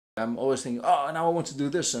I'm always thinking, oh, now I want to do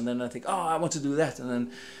this, and then I think, oh, I want to do that,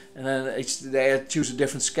 and then each day I choose a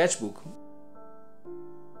different sketchbook.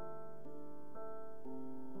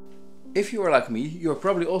 If you are like me, you are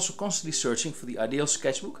probably also constantly searching for the ideal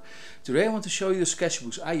sketchbook. Today I want to show you the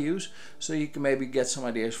sketchbooks I use, so you can maybe get some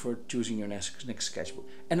ideas for choosing your next sketchbook.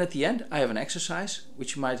 And at the end I have an exercise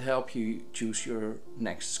which might help you choose your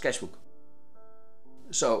next sketchbook.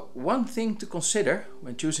 So one thing to consider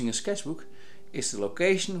when choosing a sketchbook is the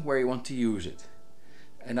location where you want to use it.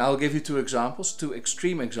 And I'll give you two examples, two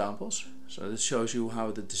extreme examples. So this shows you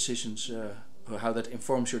how the decisions how that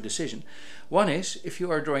informs your decision. One is, if you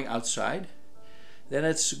are drawing outside, then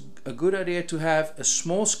it's a good idea to have a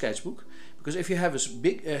small sketchbook, because if you have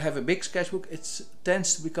a big sketchbook, it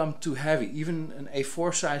tends to become too heavy. Even an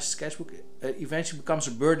A4 sized sketchbook eventually becomes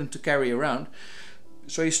a burden to carry around.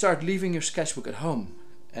 So you start leaving your sketchbook at home,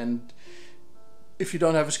 and if you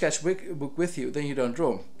don't have a sketchbook with you, then you don't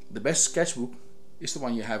draw. The best sketchbook is the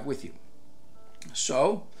one you have with you.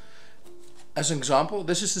 So as an example,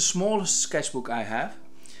 this is the smallest sketchbook I have.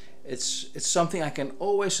 It's something I can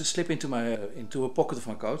always slip into a pocket of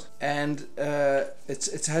my coat, and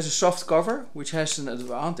it has a soft cover, which has an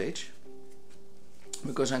advantage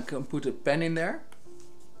because I can put a pen in there,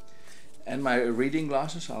 and my reading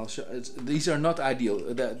glasses. These are not ideal.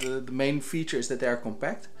 The main feature is that they are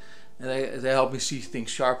compact, and they help me see things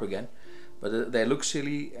sharp again. But they look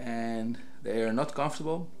silly and they are not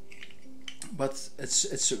comfortable. But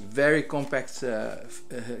it's a very compact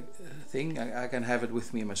thing. I can have it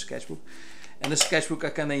with me in my sketchbook, and the sketchbook I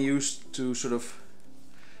can then use to sort of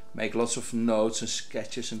make lots of notes and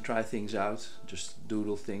sketches and try things out. Just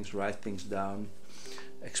doodle things, write things down,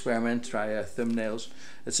 experiment, try thumbnails.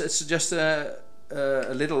 It's just a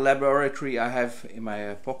little laboratory I have in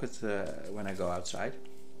my pocket when I go outside.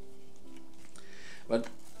 But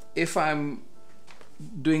if I'm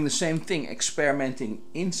doing the same thing, experimenting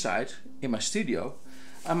inside in my studio,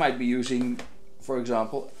 I might be using, for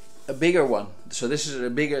example, a bigger one. So this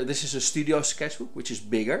is a studio sketchbook, which is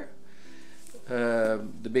bigger.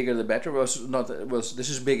 The bigger the better. This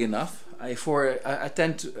is big enough.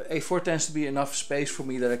 A4 tends to be enough space for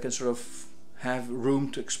me that I can sort of have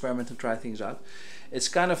room to experiment and try things out. It's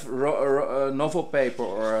kind of a novel paper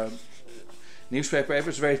or a newspaper paper.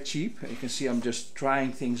 It's very cheap. You can see I'm just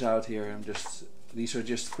trying things out here. These are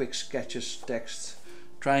just quick sketches, text,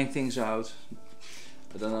 trying things out.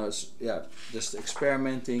 I don't know, just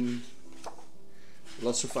experimenting,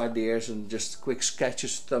 lots of ideas and just quick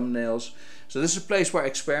sketches, thumbnails. So this is a place where I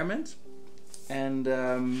experiment and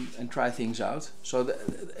try things out. So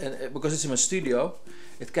because it's in my studio,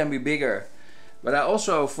 it can be bigger. But I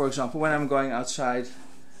also, for example, when I'm going outside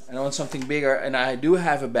and I want something bigger, and I do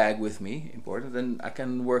have a bag with me, important, then I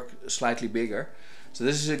can work slightly bigger. So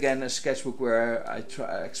this is again a sketchbook where I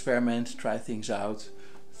experiment, try things out,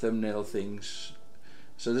 thumbnail things.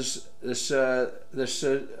 So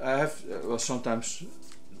I have, well, sometimes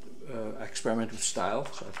I experiment with style,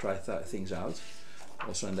 so I try things out,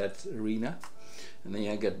 also in that arena, and then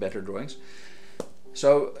I get better drawings.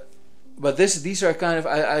 So, but these are kind of,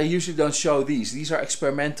 I usually don't show these. These are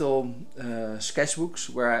experimental sketchbooks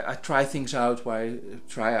where I try things out, where I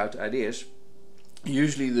try out ideas.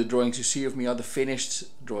 Usually the drawings you see of me are the finished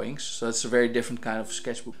drawings, so it's a very different kind of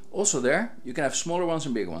sketchbook. Also there, you can have smaller ones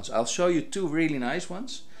and bigger ones. I'll show you two really nice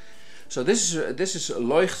ones. So this is a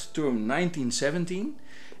Leuchtturm 1917,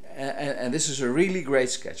 and this is a really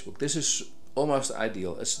great sketchbook. This is almost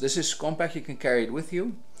ideal. This is compact, you can carry it with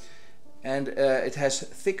you, and it has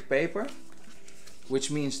thick paper,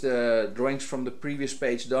 which means the drawings from the previous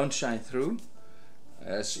page don't shine through.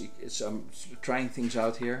 I'm trying things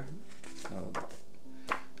out here.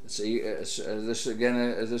 This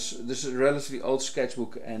is a relatively old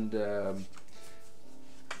sketchbook, and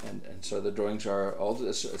so the drawings are old.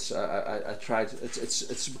 I tried.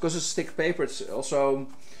 It's because it's thick paper. It's also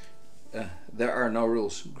there are no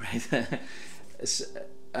rules. Great.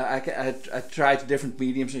 I tried different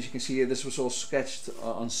mediums. As you can see, this was all sketched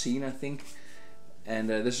on scene, I think. And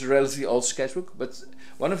this is a relatively old sketchbook, but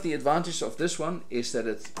one of the advantages of this one is that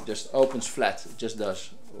it just opens flat. It just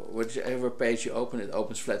does. Whichever page you open, it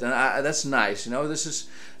opens flat, and that's nice. You know, this is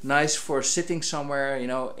nice for sitting somewhere, you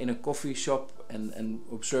know, in a coffee shop and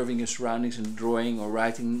observing your surroundings and drawing or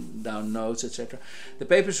writing down notes, etc. The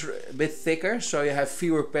paper is a bit thicker, so you have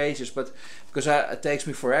fewer pages, but because it takes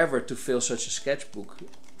me forever to fill such a sketchbook,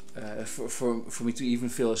 for me to even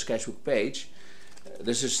fill a sketchbook page.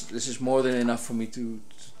 This is more than enough for me to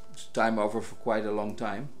time over for quite a long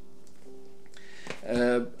time.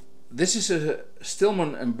 This is a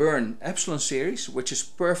Stillman Birn Epsilon series, which is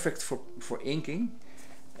perfect for inking.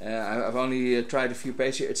 I've only tried a few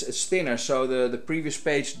pages here. It's thinner, so the previous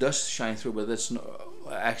page does shine through, but that's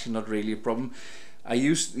actually not really a problem. I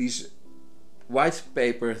use these white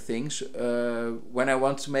paper things when I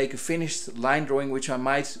want to make a finished line drawing, which I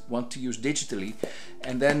might want to use digitally,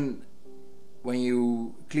 and then when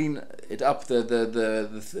you clean it up,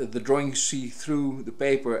 the drawing you see through the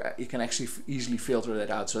paper, you can actually easily filter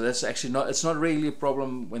that out. So that's actually it's not really a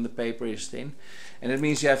problem when the paper is thin, and it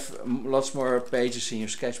means you have lots more pages in your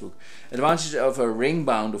sketchbook. Advantage of a ring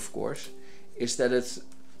bound, of course, is that it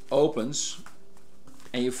opens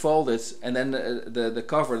and you fold it, and then the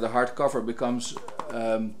cover, the hard cover, becomes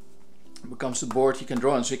the board you can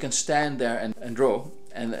draw on. So you can stand there and draw,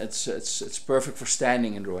 and it's perfect for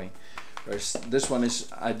standing and drawing. Whereas this one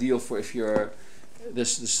is ideal for if you're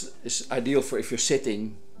this is ideal for if you're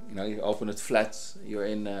sitting. You know, you open it flat. You're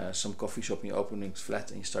in some coffee shop and you open it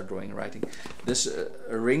flat and you start drawing and writing. This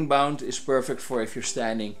ring bound is perfect for if you're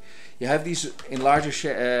standing. You have these in larger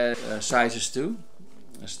sizes too,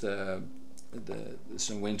 as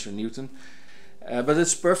some Winsor Newton. But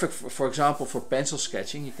it's perfect for example for pencil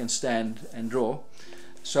sketching. You can stand and draw.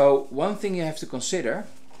 So one thing you have to consider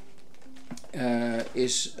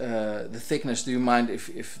is the thickness. Do you mind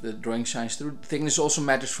if the drawing shines through? Thickness also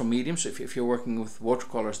matters for mediums. If you're working with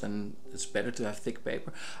watercolors, then it's better to have thick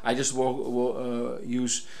paper. I just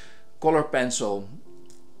use color pencil,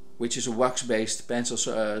 which is a wax-based pencil,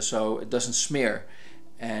 so it doesn't smear.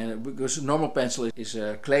 And because normal pencil is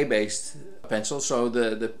a clay-based pencil, so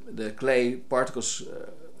the clay particles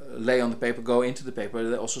lay on the paper, go into the paper,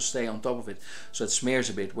 they also stay on top of it, so it smears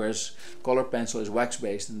a bit, whereas color pencil is wax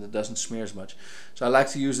based and it doesn't smear as much. So I like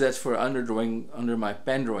to use that for underdrawing under my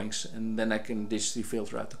pen drawings, and then I can digitally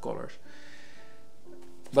filter out the colors.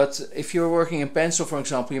 But if you're working in pencil, for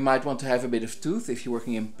example, you might want to have a bit of tooth. If you're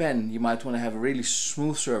working in pen, you might want to have a really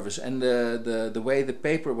smooth surface, and the way the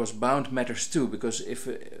paper was bound matters too, because if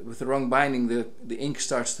with the wrong binding the ink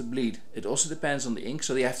starts to bleed. It also depends on the ink,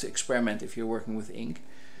 so you have to experiment if you're working with ink.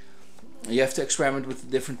 You have to experiment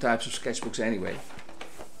with different types of sketchbooks anyway.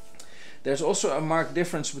 There's also a marked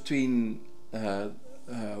difference between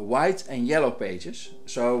white and yellow pages.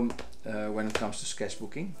 So when it comes to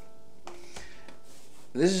sketchbooking,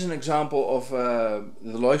 this is an example of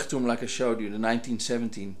the Leuchtturm, like I showed you, the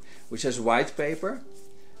 1917, which has white paper.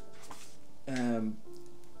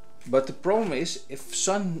 But the problem is, if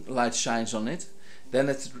sunlight shines on it, then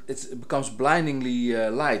it becomes blindingly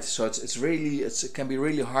light. So it can be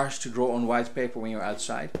really harsh to draw on white paper when you're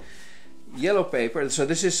outside. Yellow paper. So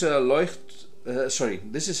this is a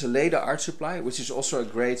this is a Leda art supply, which is also a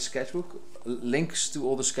great sketchbook. Links to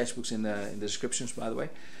all the sketchbooks in the descriptions, by the way.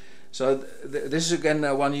 So this is again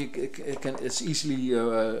one it's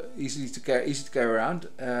easy to carry around.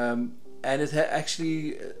 And it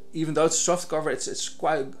actually, even though it's a soft cover, it's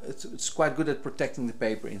quite good at protecting the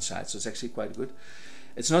paper inside. So it's actually quite good.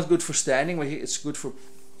 It's not good for standing, but it's good for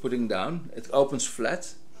putting down. It opens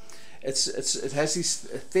flat. It has these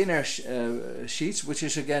thinner sheets, which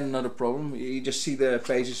is again not a problem. You just see the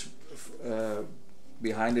pages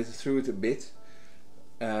behind it, through it a bit.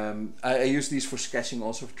 I use these for sketching,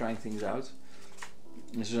 also for trying things out.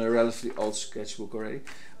 This is a relatively old sketchbook already,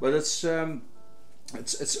 but it's also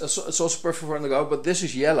perfect for on the go. But this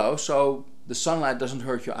is yellow, so the sunlight doesn't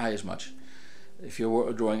hurt your eye as much if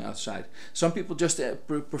you're drawing outside. Some people just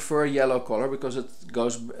prefer yellow color because it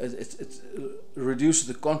reduces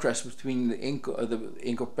the contrast between the ink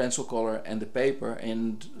or pencil color and the paper,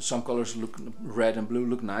 and some colors look red and blue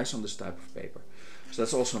look nice on this type of paper. So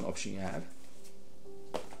that's also an option you have.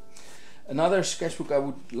 Another sketchbook I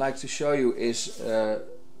would like to show you is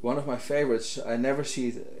one of my favorites. I never see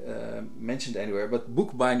it mentioned anywhere, but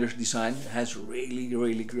Bookbinders Design has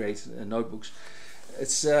really great notebooks.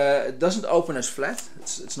 It doesn't open as flat.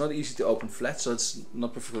 It's not easy to open flat, so it's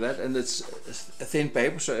not perfect for that. And it's a thin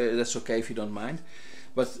paper, so that's okay if you don't mind.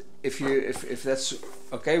 But if that's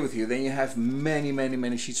okay with you, then you have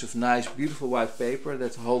many sheets of nice, beautiful white paper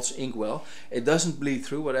that holds ink well. It doesn't bleed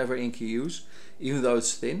through whatever ink you use, even though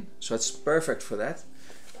it's thin. So it's perfect for that.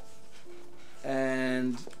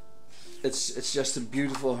 And it's just a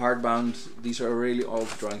beautiful hardbound. These are really old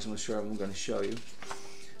drawings. I'm not sure I'm going to show you.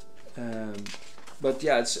 But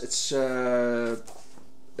yeah, it's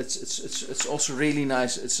also really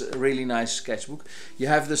nice. It's a really nice sketchbook. You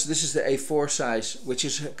have this is the A4 size, which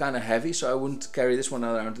is kind of heavy, so I wouldn't carry this one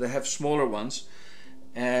around. They have smaller ones,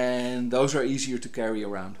 and those are easier to carry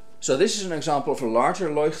around. So this is an example of a larger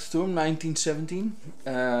Leuchtturm 1917.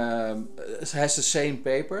 It has the same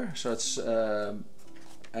paper, so it's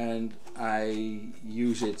and I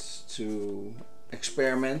use it to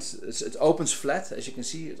experiment. It opens flat, as you can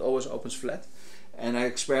see. It always opens flat. and I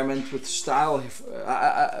experiment with style.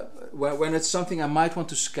 When it's something I might want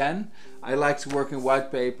to scan, I like to work in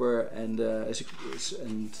white paper and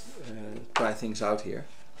try things out here.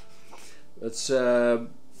 But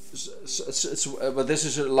this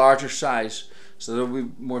is a larger size, so that will be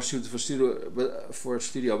more suited for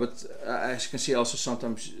studio. But as you can see, I also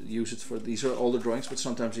sometimes use it for, these are older drawings, but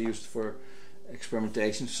sometimes I use it for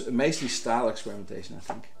experimentation, mostly style experimentation, I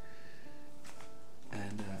think.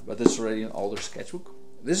 And but it's already an older sketchbook.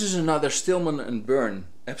 This is another Stillman Birn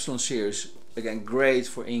Epsilon series. Again, great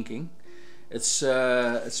for inking. It's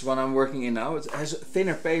one I'm working in now. It has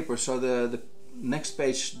thinner paper, so the next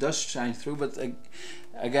page does shine through. But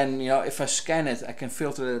again, you know, if I scan it, I can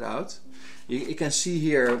filter it out. You can see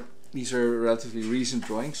here. These are relatively recent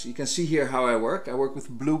drawings. You can see here how I work. I work with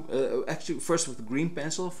blue, actually first with green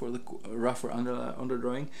pencil for the rougher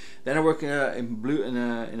underdrawing. Then I work in blue in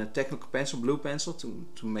a technical pencil, blue pencil,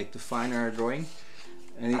 to make the finer drawing.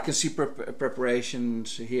 And you can see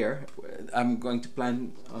preparations here. I'm going to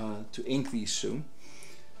plan to ink these soon,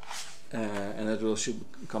 and it should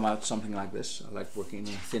come out something like this. I like working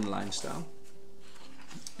in a thin line style.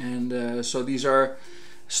 And so these are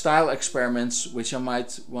style experiments which I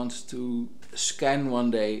might want to scan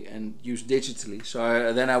one day and use digitally.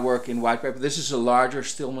 So then I work in white paper. This is a larger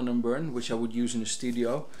Stillman Birn, which I would use in the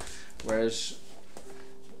studio, whereas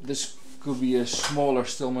this could be a smaller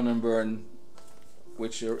Stillman Birn,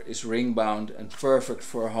 which is ring bound and perfect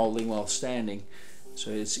for holding while standing.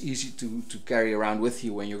 So it's easy to carry around with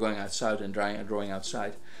you when you're going outside and drawing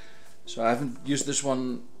outside. So I haven't used this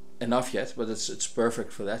one enough yet, but it's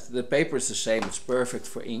perfect for that. The paper is the same, it's perfect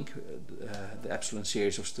for ink, the Epsilon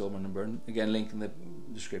series of Stillman Birn. Again, link in the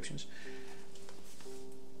descriptions.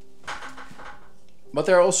 But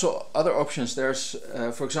there are also other options. There's,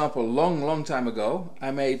 for example, long time ago,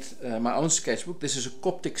 I made my own sketchbook. This is a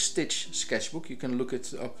Coptic stitch sketchbook. You can look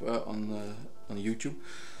it up on YouTube.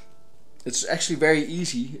 It's actually very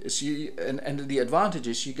easy. And the advantage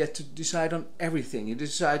is you get to decide on everything. You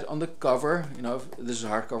decide on the cover. You know, this is a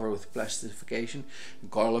hardcover with plastification. The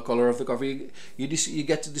color of the cover. You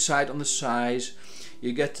get to decide on the size.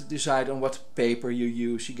 You get to decide on what paper you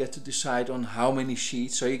use. You get to decide on how many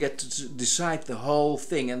sheets. So you get to decide the whole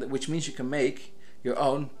thing, and which means you can make your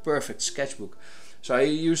own perfect sketchbook. So I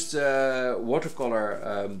used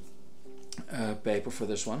watercolor paper for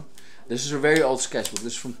this one. This is a very old sketchbook.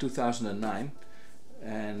 This is from 2009,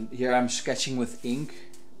 and here I'm sketching with ink.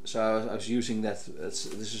 So I was using that. This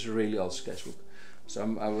is a really old sketchbook. So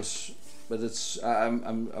I was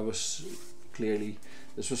clearly.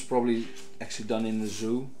 This was probably actually done in the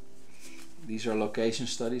zoo. These are location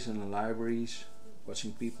studies in the libraries,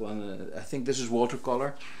 watching people, and I think this is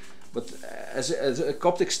watercolor. But as a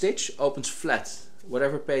Coptic stitch opens flat.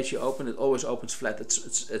 Whatever page you open, it always opens flat.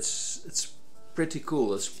 It's pretty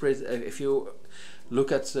cool. It's pretty. If you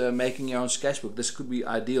look at making your own sketchbook, this could be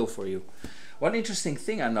ideal for you. One interesting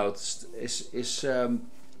thing I noticed is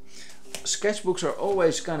sketchbooks are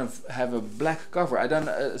always kind of have a black cover. I don't.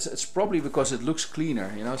 It's probably because it looks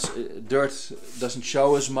cleaner. You know, dirt doesn't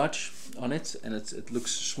show as much on it, and it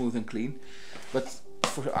looks smooth and clean. But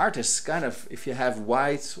for artists, kind of, if you have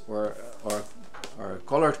white or a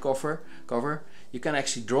colored cover, you can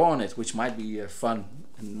actually draw on it, which might be fun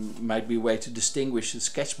and might be a way to distinguish the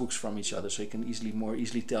sketchbooks from each other, so you can more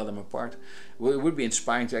easily tell them apart. Well, it would be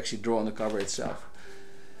inspiring to actually draw on the cover itself.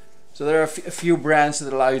 So there are a few brands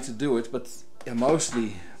that allow you to do it, but yeah,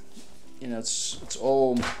 mostly, you know, it's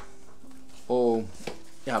all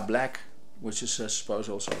black, which is I suppose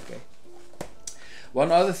also okay.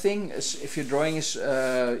 One other thing is, if your drawing is,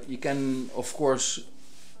 you can, of course,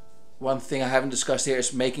 one thing I haven't discussed here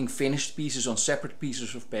is making finished pieces on separate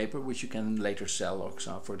pieces of paper, which you can later sell, or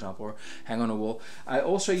for example, or hang on a wall. I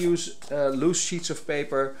also use loose sheets of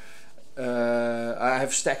paper. I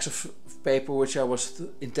have stacks of paper which I was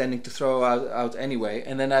intending to throw out anyway,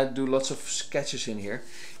 and then I do lots of sketches in here.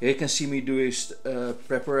 Here you can see me doing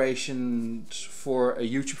preparations for a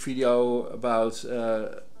YouTube video about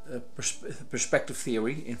perspective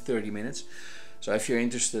theory in 30 minutes. So if you're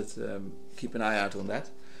interested, keep an eye out on that.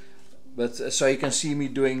 But so you can see me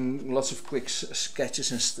doing lots of quick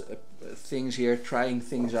sketches and things here, trying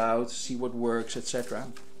things out, see what works,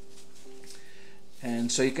 etc.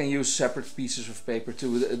 And so you can use separate pieces of paper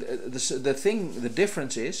too. The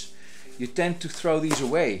difference is you tend to throw these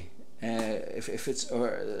away. If it's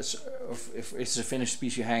a finished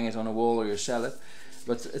piece, you hang it on a wall or you sell it.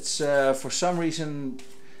 But it's for some reason,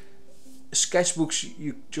 sketchbooks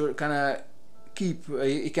you kind of keep.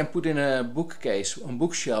 You can put in a bookcase on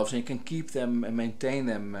bookshelves, and you can keep them and maintain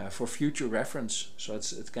them for future reference. So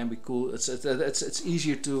it can be cool. It's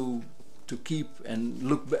easier to to keep and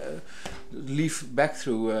leaf back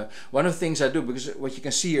through. One of the things I do, because what you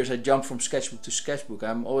can see here is I jump from sketchbook to sketchbook.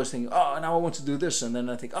 I'm always thinking, oh, now I want to do this, and then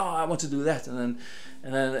I think, oh, I want to do that, and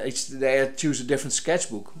then each day I choose a different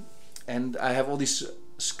sketchbook, and I have all these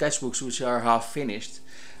sketchbooks which are half finished.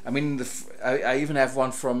 I mean, I even have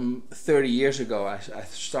one from 30 years ago. I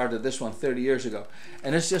started this one 30 years ago.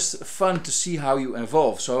 And it's just fun to see how you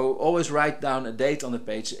evolve. So always write down a date on the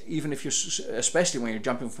page, even if you're, especially when you're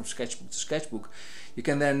jumping from sketchbook to sketchbook. You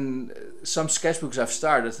can then, some sketchbooks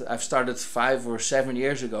I've started 5 or 7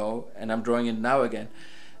 years ago, and I'm drawing it now again.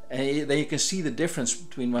 And then you can see the difference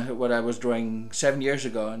between what I was drawing 7 years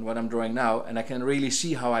ago and what I'm drawing now. And I can really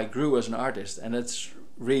see how I grew as an artist. And it's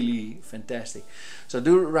really fantastic. So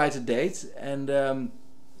do write a date, and that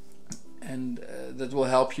will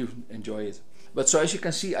help you enjoy it. But so as you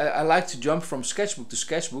can see, I like to jump from sketchbook to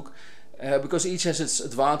sketchbook because each has its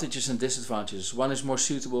advantages and disadvantages. One is more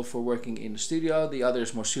suitable for working in the studio, the other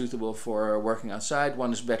is more suitable for working outside.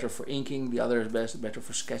 One is better for inking, the other is better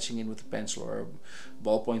for sketching in with a pencil or a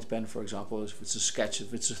ballpoint pen, for example, if it's a sketch,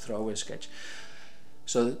 if it's a throwaway sketch.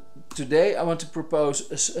 So today I want to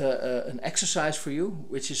propose an exercise for you,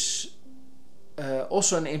 which is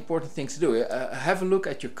also an important thing to do. Have a look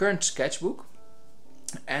at your current sketchbook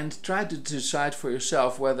and try to decide for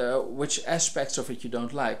yourself which aspects of it you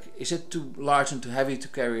don't like. Is it too large and too heavy to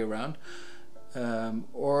carry around?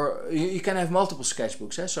 Or you can have multiple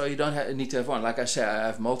sketchbooks, so you don't need to have one. Like I say, I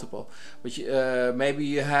have multiple, but maybe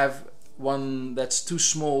you have one that's too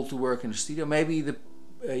small to work in the studio. Maybe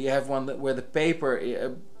you have one where the paper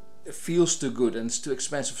feels too good and it's too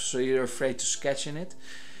expensive, so you're afraid to sketch in it.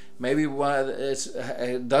 Maybe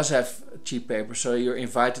it does have cheap paper, so you're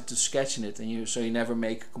invited to sketch in it, and so you never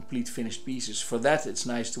make complete finished pieces. For that, it's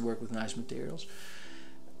nice to work with nice materials.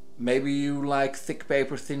 Maybe you like thick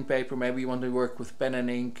paper, thin paper. Maybe you want to work with pen and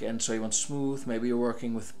ink, and so you want smooth. Maybe you're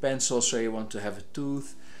working with pencil, so you want to have a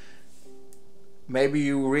tooth. Maybe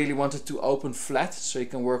you really want it to open flat, so you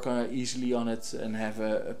can work easily on it and have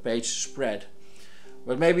a page spread.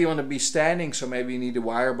 But maybe you want to be standing, so maybe you need a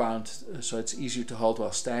wire bound, so it's easier to hold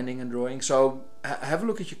while standing and drawing. So have a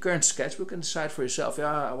look at your current sketchbook and decide for yourself,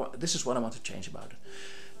 yeah, this is what I want to change about it.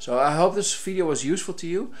 So I hope this video was useful to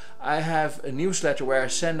you. I have a newsletter where I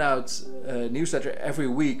send out a newsletter every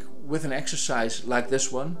week with an exercise like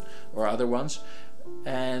this one or other ones.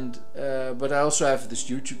 And but I also have this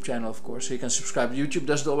YouTube channel, of course, so you can subscribe. YouTube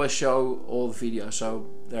doesn't always show all the videos, so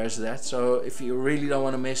there's that. So if you really don't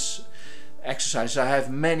want to miss exercises, I have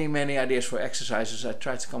many ideas for exercises. I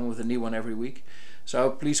try to come up with a new one every week, so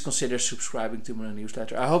please consider subscribing to my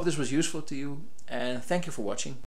newsletter. I hope this was useful to you, and thank you for watching.